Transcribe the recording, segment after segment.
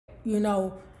you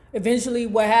know, eventually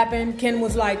what happened, Ken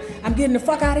was like, I'm getting the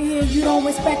fuck out of here. You don't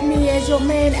respect me as your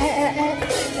man.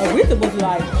 Aretha was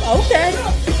like, okay.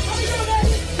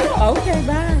 Okay,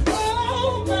 bye.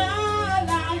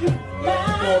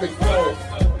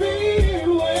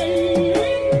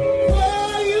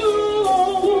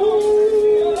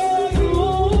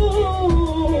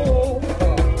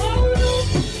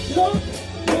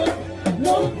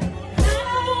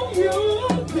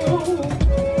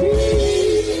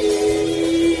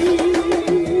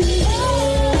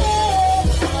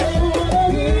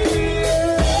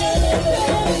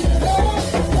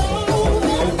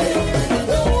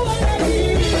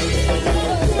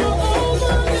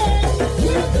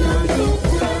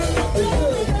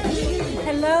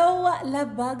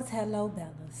 Bugs, hello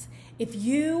Bellas. If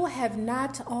you have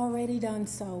not already done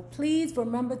so, please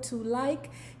remember to like,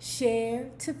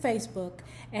 share to Facebook,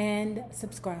 and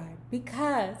subscribe,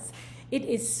 because it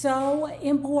is so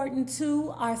important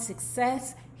to our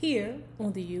success here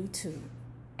on the YouTube.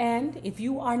 And if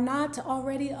you are not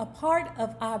already a part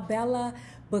of our Bella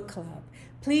Book Club,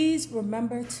 please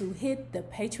remember to hit the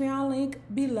Patreon link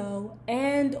below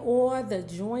and or the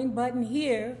join button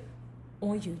here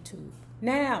on YouTube.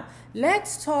 Now,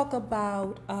 let's talk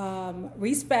about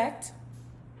Respect,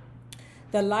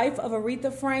 the life of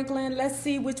Aretha Franklin. Let's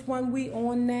see which one we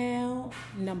on now.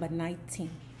 Number 19.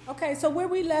 Okay, so where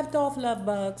we left off, love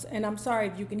bugs, and I'm sorry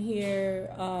if you can hear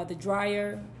the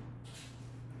dryer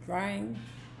drying,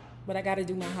 but I got to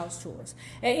do my house chores.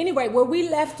 And anyway, where we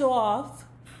left off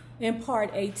in part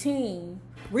 18,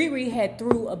 ReRe had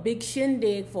threw a big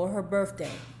shindig for her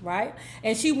birthday, right?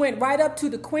 And she went right up to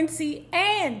the Quincy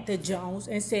and the Jones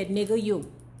and said, nigga,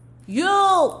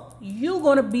 you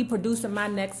gonna be producing my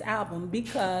next album,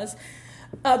 because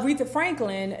Aretha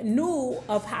Franklin knew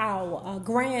of how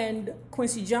grand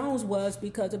Quincy Jones was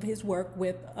because of his work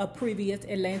with a previous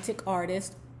Atlantic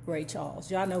artist, Ray Charles.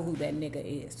 Y'all know who that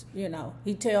nigga is. You know,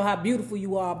 he tell how beautiful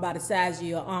you are by the size of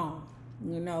your arm.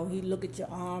 You know, he look at your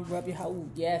arm, rub your head. Oh,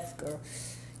 yes, girl.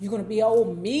 You're going to be an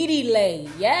old meaty lady.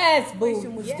 Yes, boo.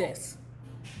 Was this.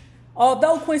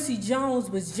 Although Quincy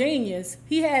Jones was genius,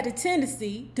 he had a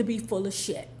tendency to be full of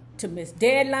shit, to miss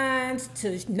deadlines,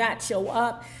 to not show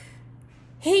up.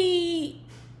 He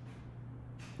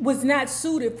was not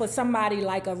suited for somebody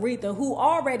like Aretha, who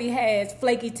already has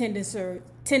flaky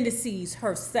tendencies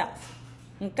herself.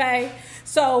 Okay,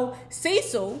 so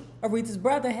Cecil, Aretha's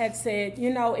brother, had said,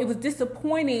 you know, it was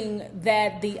disappointing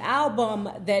that the album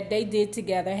that they did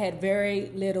together had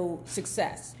very little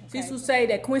success. Okay. Cecil said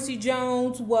that Quincy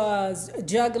Jones was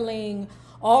juggling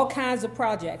all kinds of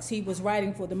projects. He was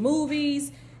writing for the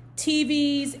movies,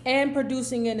 TVs, and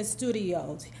producing in the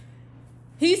studios.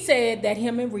 He said that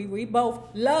him and ReRe both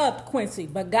loved Quincy,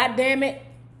 but goddamn it,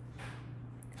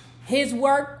 his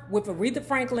work with Aretha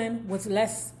Franklin was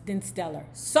less than stellar.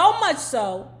 So much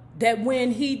so that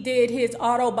when he did his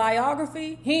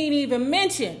autobiography, he didn't even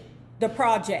mention the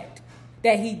project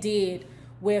that he did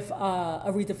with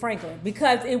Aretha Franklin,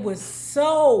 because it was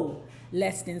so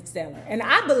less than stellar. And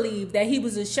I believe that he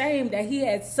was ashamed that he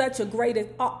had such a great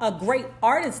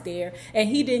artist there and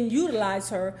he didn't utilize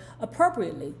her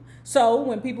appropriately. So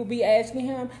when people be asking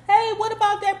him, hey, what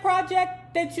about that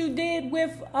project that you did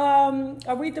with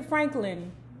Aretha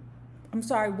Franklin? I'm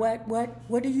sorry,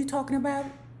 what are you talking about?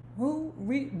 Who?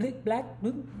 Blick, black,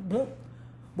 blue, blue.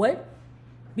 What?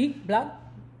 Beat, block,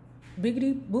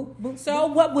 biggity, boop, boop. So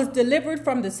what was delivered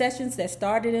from the sessions that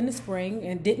started in the spring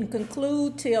and didn't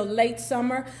conclude till late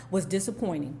summer was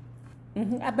disappointing.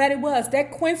 I bet it was.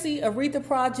 That Quincy Aretha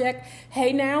project,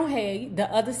 Hey Now Hey, The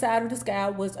Other Side of the Sky,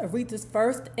 was Aretha's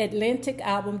first Atlantic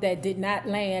album that did not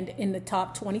land in the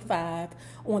top 25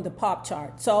 on the pop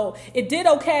chart. So it did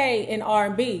okay in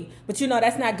R&B, but you know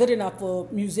that's not good enough for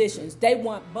musicians. They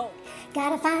want both.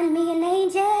 Gotta find me an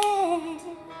angel,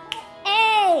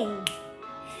 hey,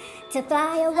 to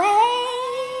fly away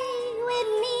with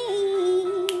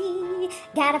me.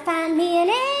 Gotta find me an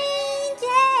angel.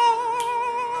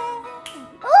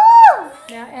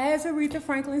 Now, as Aretha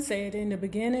Franklin said in the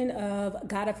beginning of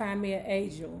Gotta Find Me an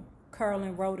Angel,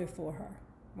 Carolyn wrote it for her,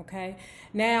 okay?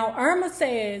 Now, Irma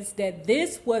says that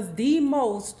this was the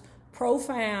most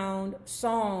profound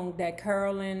song that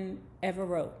Carolyn ever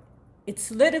wrote. It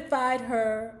solidified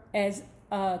her as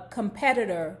a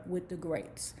competitor with the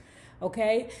greats,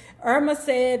 okay? Irma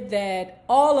said that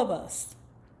all of us,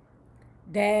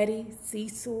 Daddy,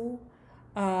 Cecil,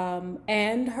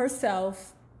 and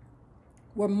herself,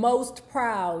 were most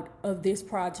proud of this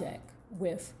project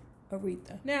with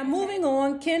Aretha. Now, moving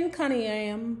on, Ken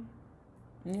Cunningham,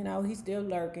 you know, he's still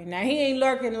lurking. Now, he ain't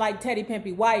lurking like Teddy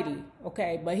Pimpy Whitey,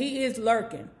 okay, but he is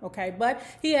lurking, okay, but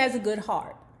he has a good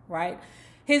heart, right?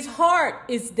 His heart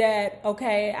is that,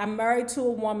 okay, I'm married to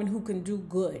a woman who can do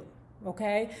good,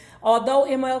 okay? Although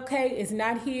MLK is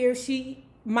not here,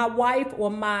 my wife or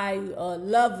my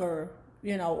lover,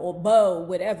 you know, or beau,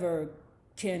 whatever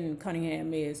Ken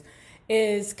Cunningham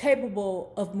is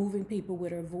capable of moving people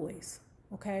with her voice,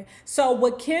 okay? So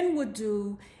what Ken would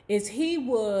do is he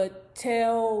would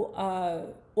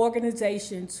tell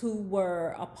organizations who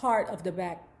were a part of the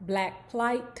Black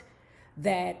plight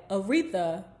that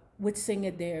Aretha would sing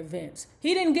at their events.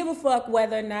 He didn't give a fuck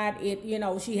whether or not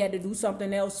she had to do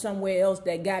something else somewhere else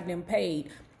that got them paid.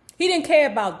 He didn't care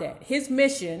about that. His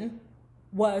mission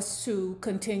was to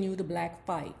continue the Black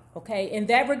fight, okay? In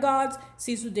that regards,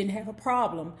 Cecil didn't have a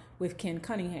problem with Ken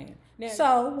Cunningham.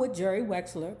 So what Jerry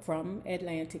Wexler from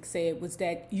Atlantic said was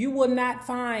that you will not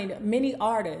find many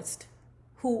artists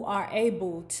who are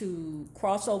able to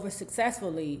cross over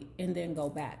successfully and then go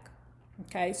back,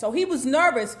 okay? So he was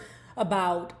nervous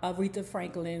about Aretha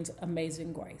Franklin's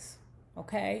Amazing Grace,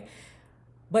 okay?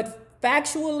 But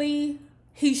factually,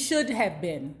 he should have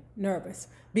been nervous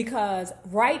because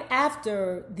right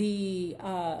after the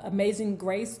Amazing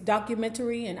Grace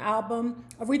documentary and album,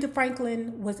 Aretha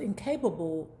Franklin was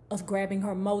incapable of grabbing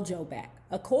her mojo back,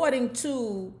 according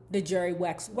to the Jerry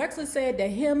Wexler. Wexler said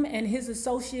that him and his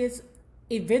associates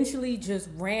eventually just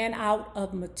ran out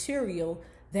of material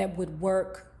that would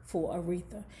work for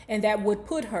Aretha, and that would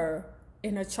put her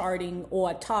in a charting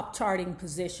or a top charting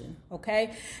position,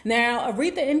 okay? Now,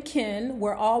 Aretha and Ken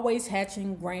were always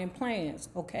hatching grand plans,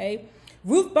 okay?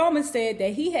 Ruth Bowman said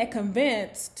that he had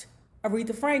convinced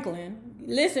Aretha Franklin,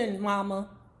 listen, mama,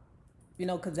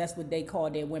 because that's what they call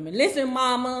their women. Listen,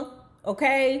 mama,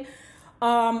 okay?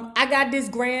 I got this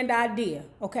grand idea,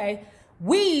 okay?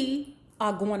 We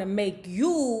are going to make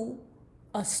you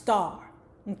a star.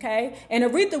 Okay, and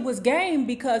Aretha was game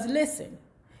because listen,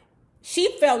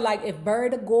 she felt like if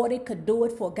Berta Gordy could do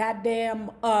it for goddamn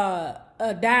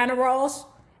Diana Ross,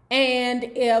 and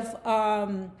if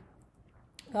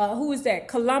who is that?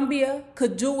 Columbia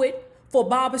could do it for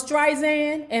Barbra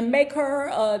Streisand and make her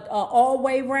a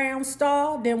all-way round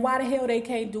star, then why the hell they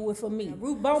can't do it for me?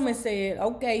 Ruth Bowman said,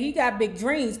 okay, he got big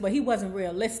dreams, but he wasn't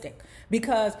realistic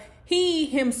because he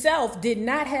himself did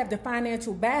not have the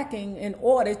financial backing in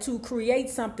order to create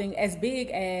something as big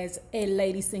as A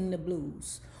Lady Sing the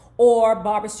Blues or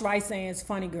Barbra Streisand's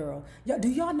Funny Girl. Do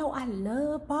y'all know I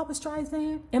love Barbra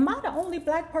Streisand? Am I the only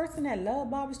black person that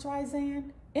love Barbra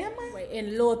Streisand? Am I? And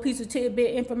a little piece of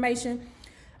tidbit information.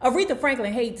 Aretha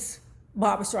Franklin hates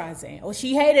Barbra Streisand, or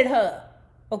she hated her,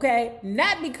 okay?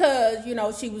 Not because,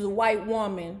 she was a white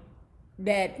woman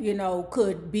that,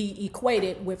 could be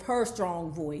equated with her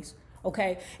strong voice,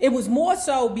 okay? It was more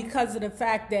so because of the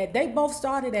fact that they both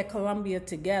started at Columbia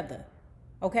together,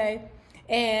 okay?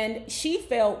 And she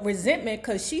felt resentment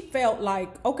because she felt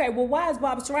like, okay, well, why is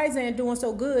Barbra Streisand doing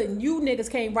so good and you niggas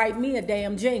can't write me a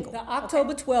damn jingle? The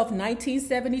October 12th,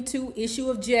 1972 issue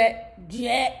of Jet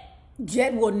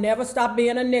will never stop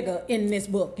being a nigga in this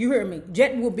book. You hear me?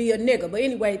 Jet will be a nigga. But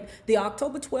anyway, the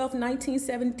October 12th,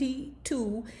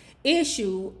 1972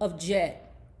 issue of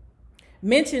Jet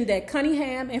mentioned that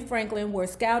Cunningham and Franklin were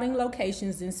scouting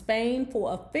locations in Spain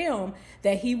for a film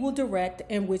that he will direct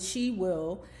and which she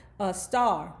will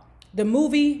star. The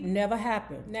movie never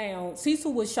happened. Now,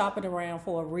 Cecil was shopping around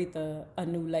for Aretha a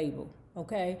new label,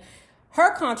 okay?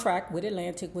 Her contract with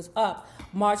Atlantic was up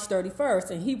March 31st,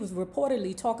 and he was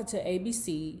reportedly talking to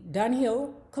ABC,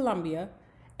 Dunhill, Columbia,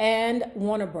 and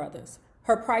Warner Brothers.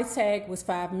 Her price tag was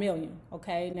 $5 million,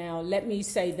 okay? Now, let me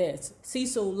say this.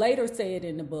 Cecil later said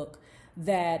in the book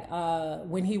that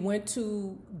when he went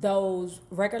to those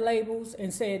record labels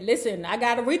and said, listen, I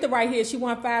got Aretha right here. She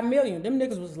won $5 million. Them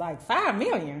niggas was like, $5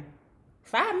 million?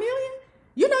 $5 million?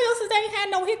 You know your sister ain't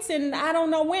had no hits in I don't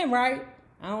know when, right?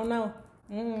 I don't know.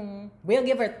 We'll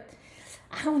give her,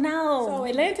 I don't know. So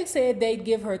Atlantic said they'd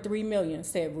give her $3 million,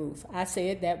 said Ruth. I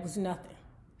said that was nothing.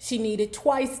 She needed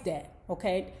twice that,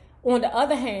 okay? On the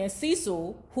other hand,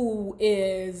 Cecil, who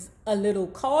is a little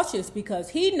cautious because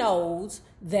he knows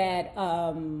that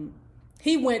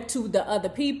he went to the other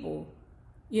people,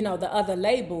 the other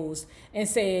labels, and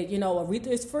said, Aretha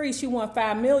is free. She won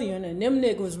 $5 million, and them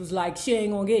niggas was like, she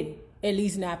ain't gonna get it, at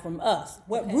least not from us.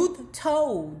 What Ruth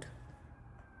told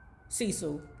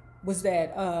Cecil was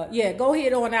that, go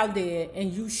ahead on out there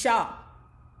and you shop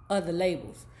other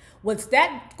labels. What's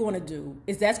that going to do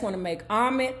is that's going to make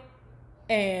Ahmed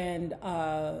and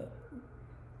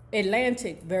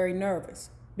Atlantic very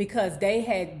nervous because they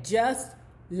had just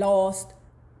lost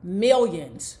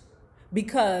millions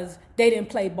because they didn't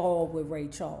play ball with Ray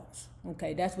Charles.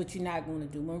 Okay, that's what you're not going to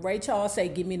do. When Ray Charles say,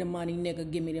 give me the money, nigga,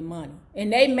 give me the money.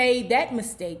 And they made that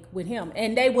mistake with him.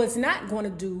 And they was not going to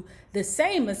do the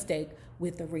same mistake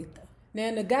with Aretha.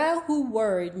 Now, the guy who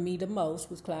worried me the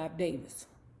most was Clive Davis,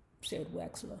 said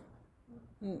Wexler.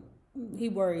 He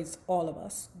worries all of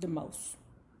us the most.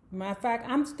 Matter of fact,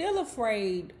 I'm still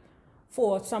afraid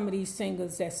for some of these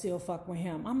singers that still fuck with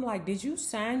him. I'm like, did you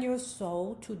sign your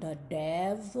soul to the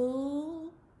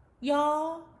devil,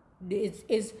 y'all?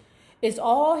 Is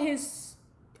all his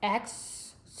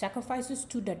acts sacrifices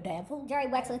to the devil? Jerry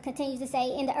Wexler continues to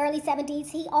say, in the early 70s,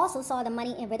 he also saw the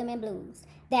money in rhythm and blues.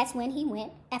 That's when he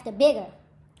went after bigger.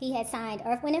 He had signed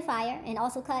Earth, Wind & Fire and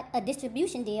also cut a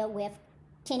distribution deal with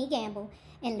Kenny Gamble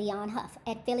and Leon Huff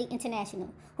at Philly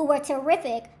International, who were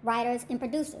terrific writers and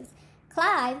producers.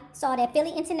 Clive saw that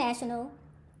Philly International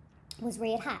was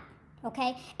red hot,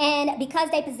 okay? And because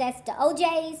they possessed the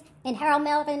OJs and Harold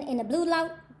Melvin and the Blue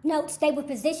Notes, they were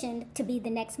positioned to be the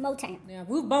next Motown. Now,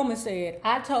 Ruth Bowman said,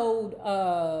 I told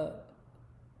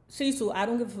Cecil, I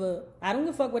don't give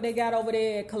a fuck what they got over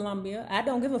there at Columbia. I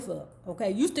don't give a fuck,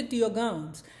 okay? You stick to your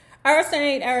guns. Arista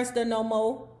ain't Arista no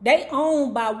more. They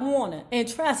owned by Warner. And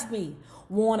trust me,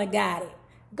 Warner got it.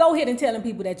 Go ahead and tell them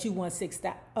people that you won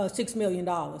 $6 million,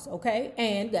 okay?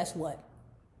 And guess what?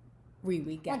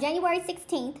 ReRe got it. On January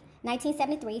 16th,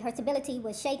 1973, her stability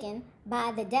was shaken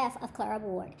by the death of Clara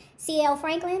Ward. C.L.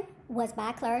 Franklin was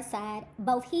by Clara's side.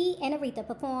 Both he and Aretha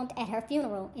performed at her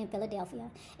funeral in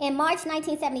Philadelphia. In March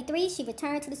 1973, she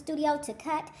returned to the studio to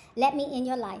cut Let Me In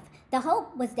Your Life. The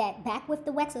hope was that back with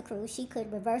the Wexler crew, she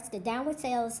could reverse the downward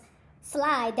sales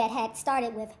slide that had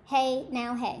started with Hey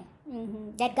Now Hey.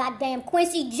 That goddamn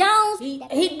Quincy Jones.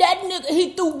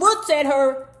 He threw roots at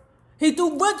her. He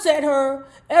threw roots at her.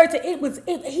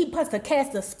 He must have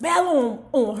cast a spell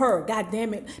on her. God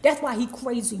damn it. That's why he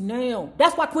crazy now.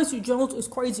 That's why Quincy Jones is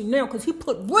crazy now, because he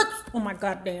put roots on my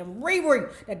goddamn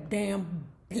ReRe. That damn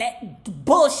black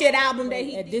bullshit album that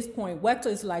he. At this point, Wexler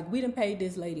is like, we done paid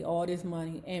this lady all this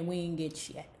money and we ain't get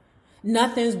shit.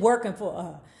 Nothing's working for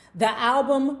her. The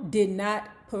album did not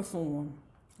perform.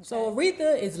 So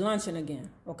Aretha is lunching again,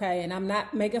 okay? And I'm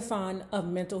not making fun of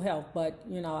mental health, but,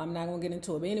 you know, I'm not going to get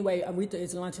into it. But anyway, Aretha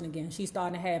is lunching again. She's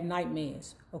starting to have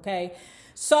nightmares, okay?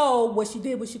 So what she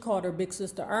did was she called her big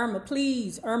sister, Irma.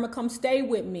 Please, Irma, come stay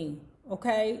with me,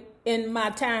 okay? In my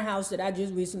townhouse that I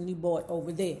just recently bought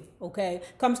over there, okay?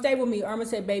 Come stay with me. Irma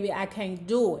said, baby, I can't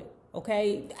do it.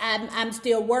 Okay, I'm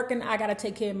still working. I got to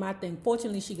take care of my thing.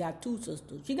 Fortunately, she got two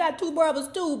sisters. She got two brothers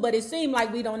too, but it seemed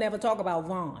like we don't ever talk about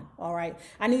Vaughn, all right?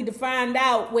 I need to find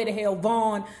out where the hell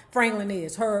Vaughn Franklin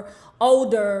is, her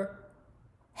older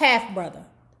half-brother.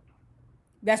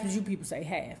 That's what you people say,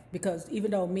 half, because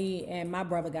even though me and my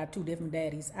brother got two different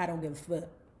daddies, I don't give a fuck,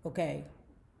 okay?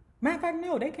 Matter of fact,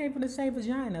 no, they came from the same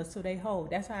vagina, so they hold.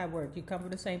 That's how it works. You come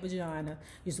from the same vagina,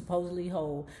 you supposedly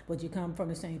hold, but you come from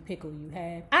the same pickle you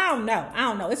have. I don't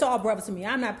know. It's all brothers to me.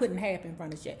 I'm not putting half in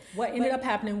front of shit. What ended up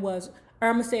happening was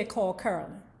Irma said, call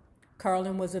Carolyn.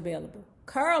 Carolyn was available.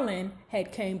 Carolyn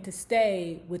had came to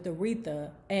stay with Aretha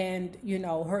and, you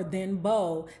know, her then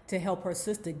beau to help her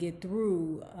sister get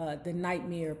through the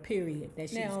nightmare period that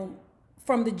she was.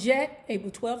 From the Jet,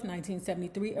 April 12,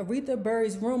 1973, Aretha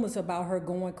buries rumors about her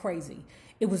going crazy.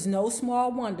 It was no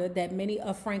small wonder that many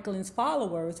of Franklin's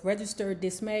followers registered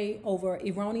dismay over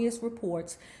erroneous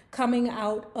reports coming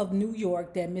out of New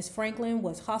York that Miss Franklin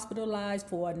was hospitalized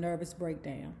for a nervous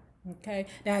breakdown. Okay,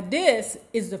 now this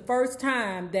is the first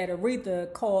time that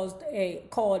Aretha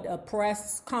called a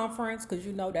press conference, because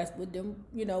you know that's what them,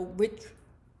 you know, rich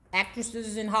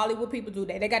actresses and Hollywood people do.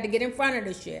 They got to get in front of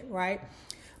the shit, right?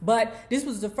 But this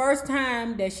was the first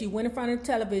time that she went in front of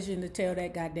television to tell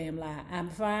that goddamn lie. I'm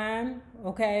fine,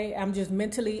 okay? I'm just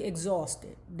mentally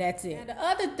exhausted. That's it. Now, the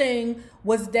other thing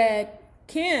was that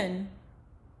Ken,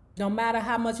 no matter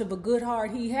how much of a good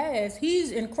heart he has,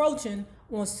 he's encroaching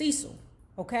on Cecil,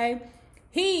 okay?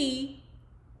 He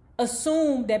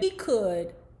assumed that he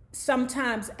could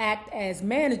sometimes act as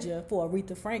manager for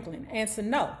Aretha Franklin. Answer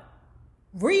no.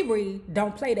 ReRe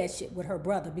don't play that shit with her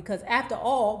brother, because after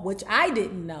all, which I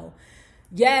didn't know,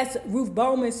 yes, Ruth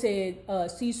Bowman said,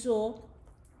 Cecil,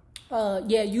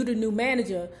 yeah, you the new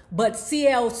manager, but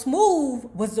CL Smooth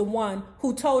was the one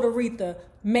who told Aretha,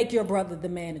 make your brother the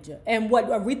manager. And what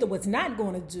Aretha was not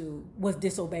going to do was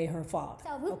disobey her father.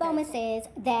 So Ruth Bowman says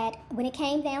that when it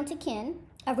came down to Ken,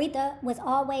 Aretha was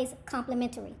always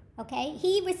complimentary, okay?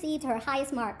 He received her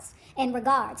highest marks and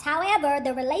regards. However,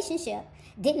 the relationship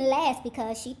didn't last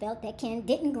because she felt that Ken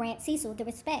didn't grant Cecil the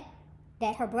respect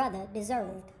that her brother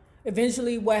deserved.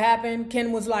 Eventually, what happened,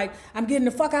 Ken was like, I'm getting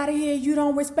the fuck out of here. You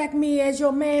don't respect me as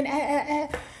your man.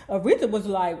 Aretha was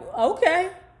like,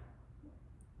 okay.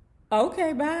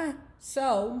 Okay, bye.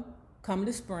 So, come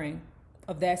the spring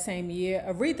of that same year,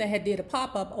 Aretha had did a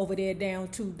pop-up over there down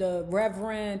to the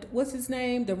Reverend, what's his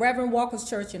name? The Reverend Walker's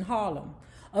Church in Harlem.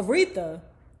 Aretha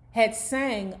had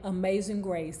sang Amazing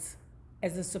Grace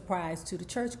as a surprise to the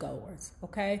churchgoers,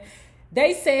 okay?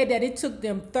 They said that it took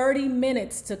them 30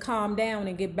 minutes to calm down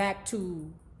and get back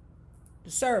to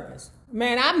the service.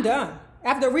 Man, I'm done.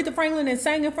 After Aretha Franklin and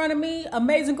sang in front of me,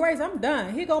 Amazing Grace, I'm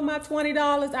done. Here go my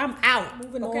 $20. I'm out.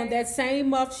 Moving on. That same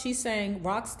month, she sang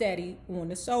Rock Steady on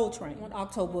the Soul Train. On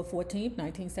October 14th,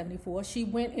 1974, she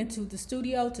went into the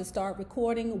studio to start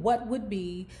recording What Would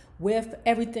Be with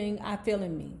Everything I Feel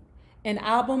in Me, an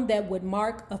album that would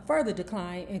mark a further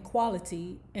decline in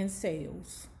quality and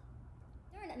sales.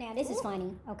 Now, this is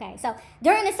funny. Okay, so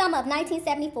during the summer of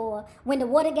 1974, when the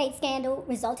Watergate scandal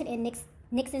resulted in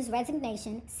Nixon's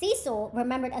resignation, Cecil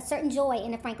remembered a certain joy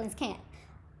in the Franklin's camp.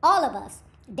 All of us,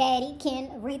 Daddy, Ken,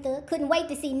 Aretha, couldn't wait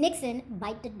to see Nixon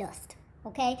bite the dust.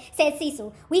 Okay, said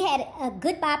Cecil, we had a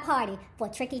goodbye party for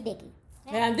Tricky Dicky.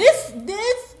 Now, this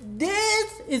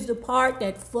is the part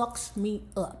that fucks me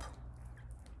up.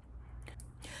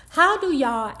 How do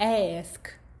y'all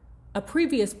ask a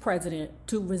previous president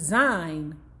to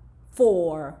resign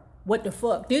for what the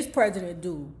fuck this president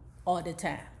do all the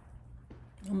time?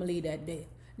 I'm gonna leave that there.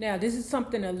 Now, this is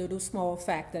something, a little small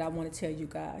fact that I want to tell you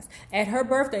guys. At her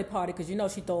birthday party, because you know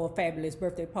she throw a fabulous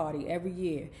birthday party every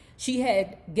year, she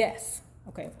had guests.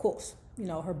 Okay, of course, you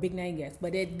know, her big name guests.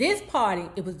 But at this party,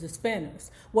 it was the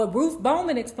Spinners. What Ruth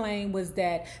Bowman explained was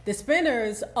that the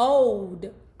Spinners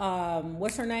owed,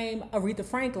 what's her name, Aretha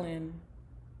Franklin,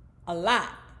 a lot.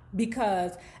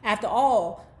 Because after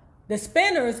all, the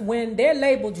Spinners, when their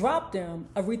label dropped them,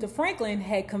 Aretha Franklin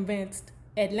had convinced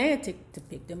Atlantic to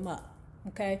pick them up.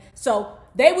 Okay, so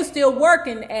they were still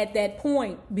working at that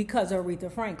point because of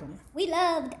Aretha Franklin. We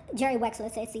loved Jerry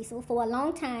Wexler, said Cecil. For a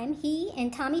long time, he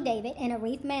and Tommy David and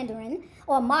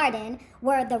Aretha Martin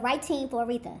were the right team for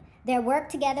Aretha. Their work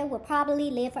together will probably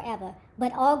live forever,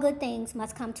 but all good things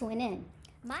must come to an end.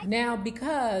 Now,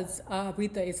 because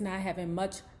Aretha is not having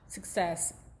much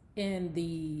success in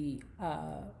the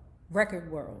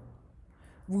record world,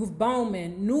 Ruth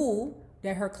Bowman knew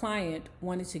that her client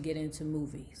wanted to get into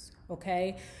movies,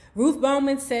 okay? Ruth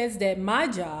Bowman says that my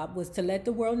job was to let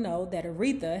the world know that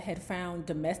Aretha had found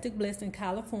domestic bliss in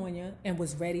California and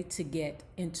was ready to get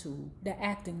into the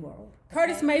acting world.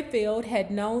 Curtis Mayfield had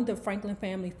known the Franklin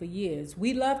family for years.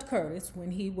 We loved Curtis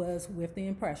when he was with the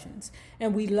Impressions,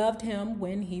 and we loved him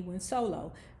when he went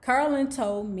solo. Carolyn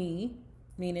told me,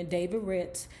 meaning David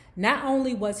Ritz, not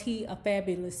only was he a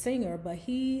fabulous singer, but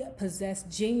he possessed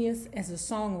genius as a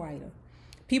songwriter.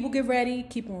 People Get Ready,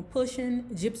 Keep on Pushing,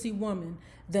 Gypsy Woman,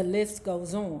 the list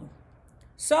goes on.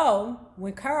 So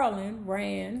when Carolyn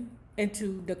ran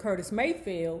into the Curtis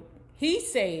Mayfield, he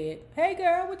said, hey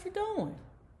girl, what you doing?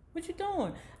 What you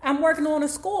doing? I'm working on a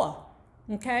score,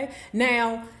 okay?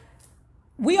 Now,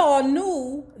 we all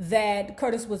knew that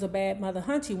Curtis was a bad mother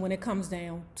hunchy when it comes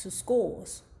down to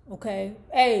scores. Okay,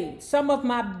 hey, some of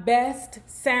my best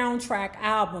soundtrack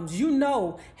albums, you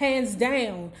know, hands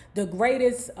down, the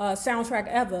greatest soundtrack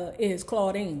ever is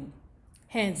Claudine,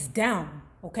 hands down,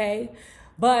 okay?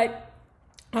 But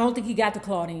I don't think he got to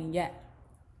Claudine yet.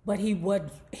 But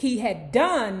he had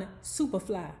done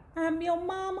Superfly. I'm your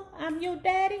mama, I'm your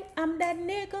daddy, I'm that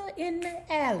nigga in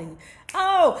the alley.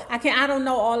 Oh, I don't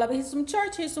know all of it. Here's some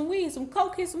church, here's some weed, some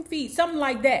coke, here's some feet, something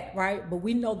like that, right? But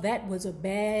we know that was a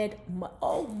bad,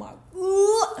 oh my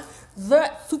God.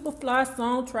 That Superfly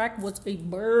soundtrack was a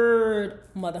bird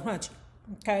mother hunchy,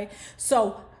 okay?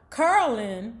 So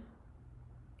Carolyn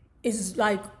is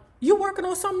like, you working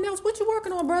on something else? What you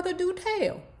working on, brother? Do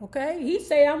tell, okay? He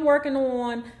say, I'm working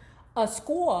on a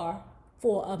score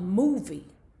for a movie.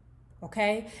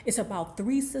 Okay, it's about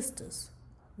three sisters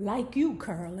like you,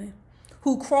 Carolyn,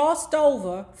 who crossed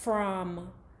over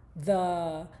from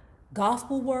the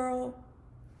gospel world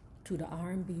to the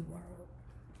R&B world.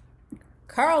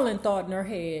 Carolyn thought in her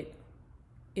head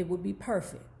it would be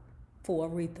perfect for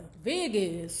Aretha. Big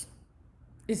is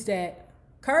that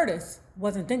Curtis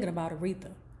wasn't thinking about Aretha.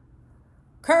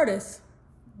 Curtis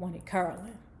wanted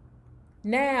Carolyn.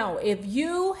 Now, if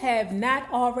you have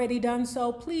not already done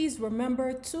so, please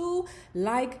remember to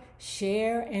like,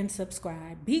 share, and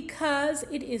subscribe because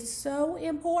it is so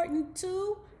important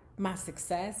to my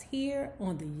success here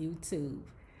on the YouTube.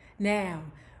 Now,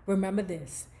 remember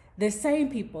this. The same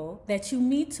people that you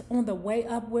meet on the way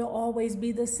up will always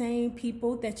be the same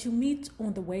people that you meet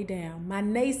on the way down. My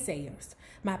naysayers,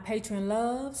 my patron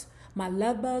loves, my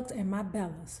love bugs and my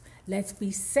bellas. Let's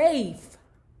be safe.